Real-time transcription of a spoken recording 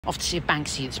Off to see a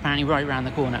Banksy that's apparently right around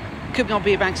the corner. Could not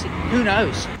be a Banksy. Who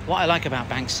knows? What I like about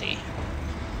Banksy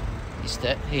is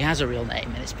that he has a real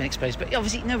name and it's been exposed, but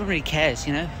obviously no one really cares,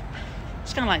 you know?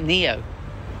 It's kind of like Neo.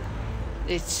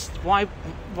 It's why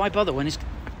bother when it's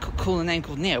cool a name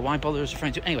called Neo? Why bother as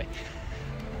referring to it? Anyway.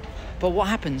 But what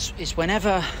happens is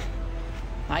whenever,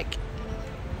 like,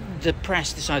 the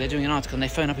press decide they're doing an article and they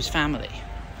phone up his family,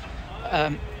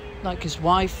 like his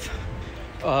wife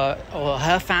or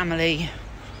her family,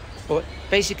 or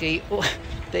basically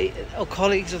or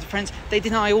colleagues or the friends, they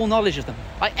deny all knowledge of them,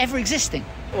 like ever existing,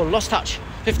 or lost touch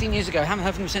 15 years ago, haven't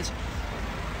heard from them since.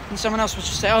 And someone else will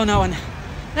just say, oh no, and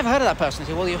never heard of that person. I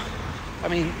say, well, you're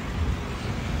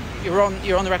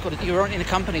on the record, you were in a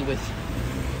company with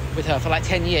her for like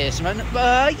 10 years. And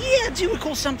yeah, do you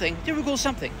recall something?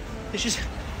 It's just,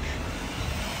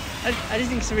 I just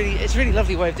think it's a really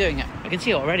lovely way of doing it. I can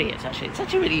see it already. It's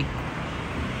actually really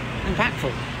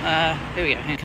impactful. Here we go.